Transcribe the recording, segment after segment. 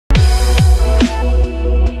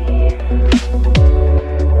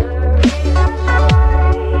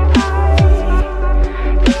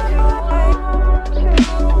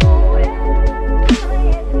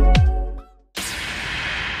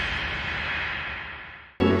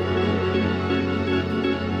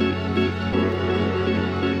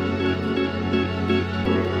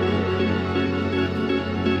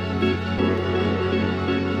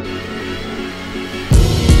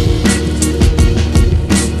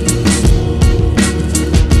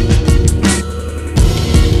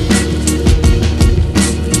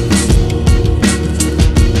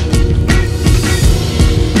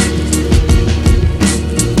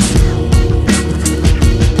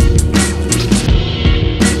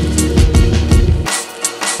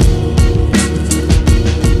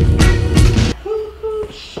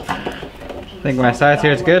think my size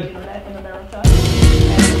here is good.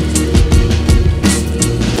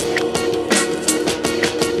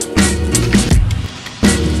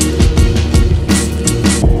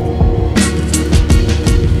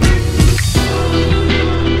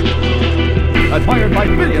 Admired by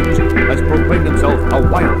millions, has proclaimed himself a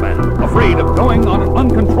wild man, afraid of going on an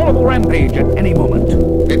uncontrollable rampage at any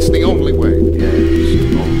moment. It's the only way. Yes,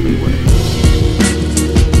 the only way.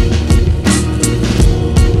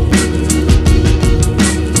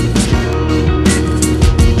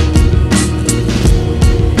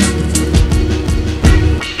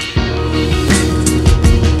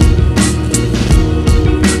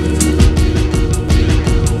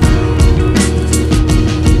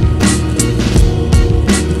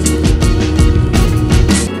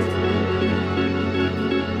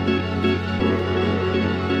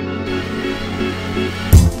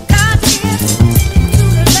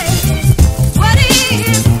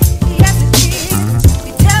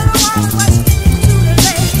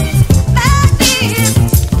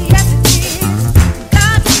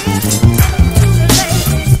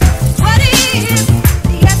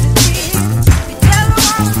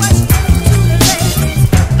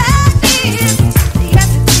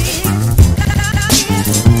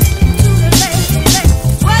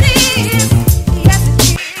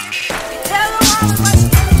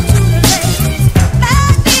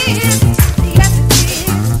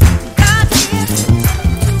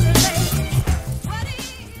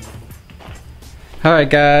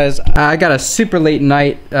 Alright guys, I got a super late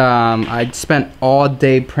night. I spent all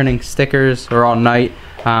day printing stickers, or all night.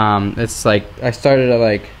 It's like, I started at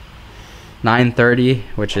like 9:30,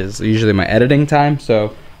 which is usually my editing time,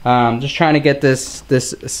 so just trying to get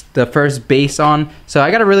the first base on. So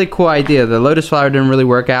I got a really cool idea. The lotus flower didn't really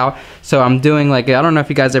work out, so I'm doing like, I don't know if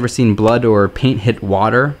you guys ever seen blood or paint hit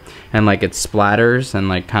water and like it splatters and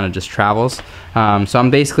like kind of just travels. So I'm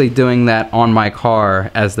basically doing that on my car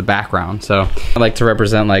as the background. So I like to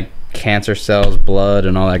represent like cancer cells, blood,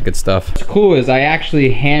 and all that good stuff. What's cool is I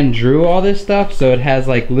actually hand drew all this stuff, so it has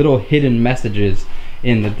like little hidden messages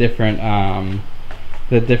in the different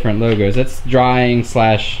logos. It's drying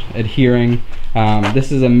slash adhering.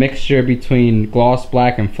 This is a mixture between gloss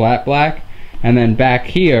black and flat black. And then back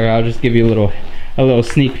here, I'll just give you a little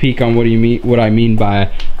sneak peek on what I mean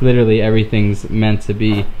by literally everything's meant to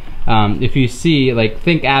be. If you see, like,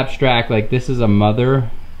 think abstract, like this is a mother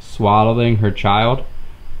swaddling her child.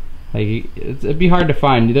 Like, it'd be hard to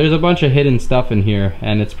find. There's a bunch of hidden stuff in here,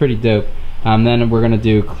 and it's pretty dope. Then we're gonna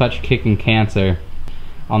do clutch kicking cancer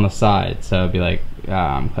on the side, so it'd be like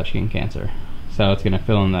clutch kicking cancer. So it's gonna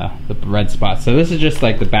fill in the red spots. So this is just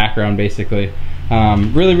like the background, basically.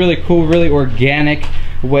 Really cool, really organic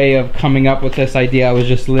way of coming up with this idea. I was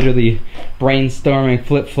just literally brainstorming,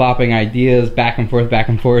 flip-flopping ideas back and forth,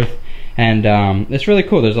 and it's really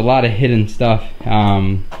cool. There's a lot of hidden stuff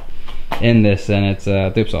in this, and it's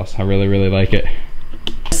dip sauce. I really like it.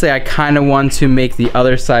 Honestly, I kind of want to make the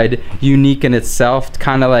other side unique in itself,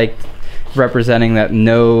 kind of like representing that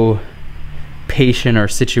no patient or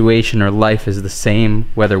situation or life is the same,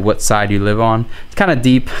 whether what side you live on. It's kind of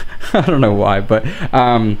deep. I don't know why, but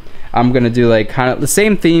I'm gonna do like kind of the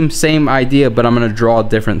same theme, same idea, but I'm gonna draw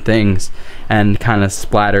different things and kind of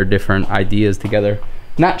splatter different ideas together.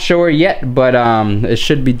 Not sure yet, but it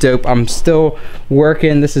should be dope. I'm still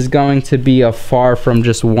working. This is going to be a far from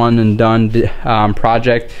just one and done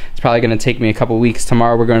project. It's probably going to take me a couple weeks.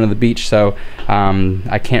 Tomorrow we're going to the beach, so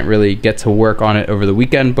I can't really get to work on it over the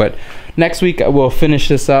weekend, but next week we'll finish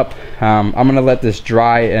this up. I'm going to let this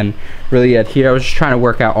dry and really adhere. I was just trying to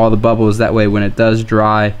work out all the bubbles, that way when it does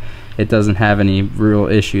dry it doesn't have any real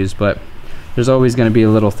issues, but there's always going to be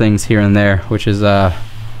little things here and there, which is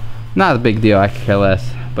not a big deal. I could care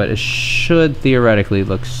less, but it should theoretically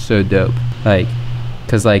look so dope. Like,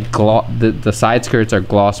 cause like the side skirts are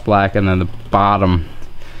gloss black, and then the bottom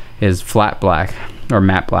is flat black or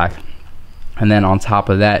matte black, and then on top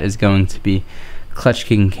of that is going to be clutch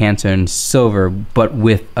kicking cancer in silver, but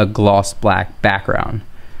with a gloss black background.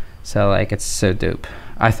 So like, it's so dope.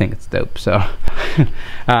 I think it's dope. So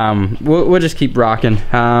we'll just keep rocking.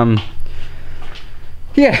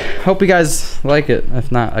 Yeah, hope you guys like it.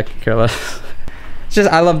 If not, I could care less. It's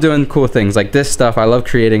just, I love doing cool things like this stuff. I love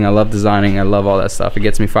creating, I love designing, I love all that stuff. It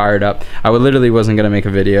gets me fired up. I literally wasn't gonna make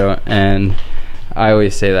a video, and I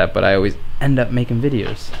always say that, but I always end up making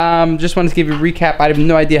videos. Just wanted to give you a recap. I have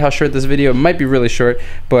no idea how short this video, it might be really short,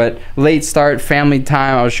 but late start, family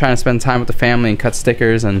time. I was trying to spend time with the family and cut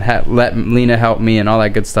stickers and let Lena help me and all that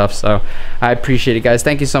good stuff. So I appreciate it, guys.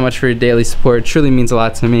 Thank you so much for your daily support. It truly means a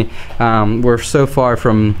lot to me. We're so far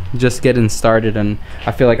from just getting started, and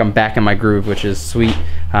I feel like I'm back in my groove, which is sweet.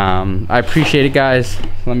 I appreciate it, guys.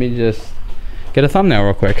 Let me just get a thumbnail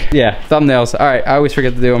real quick. Yeah, thumbnails. All right, I always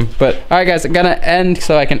forget to do them. But all right, guys, I'm gonna end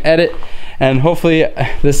so I can edit, and hopefully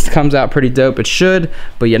this comes out pretty dope. It should,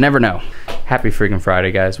 but you never know. Happy freaking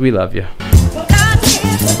Friday, guys. We love you.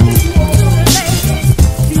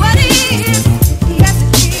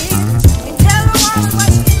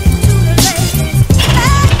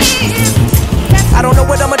 I don't know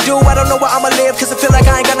what I'ma do, I don't know where I'ma live, cause I feel like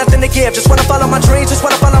I ain't got nothing to give. Just wanna follow my dreams, just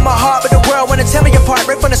wanna follow my heart, but the world wanna tear me apart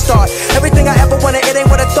right from the start. Everything I ever wanted, it ain't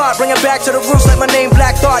what I thought. Bring it back to the roots like my name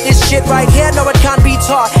Black Thought. This shit right here, no, it can't be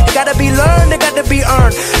taught. It gotta be learned, it gotta be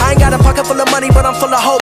earned. I ain't got a pocket full of money, but I'm full of hope.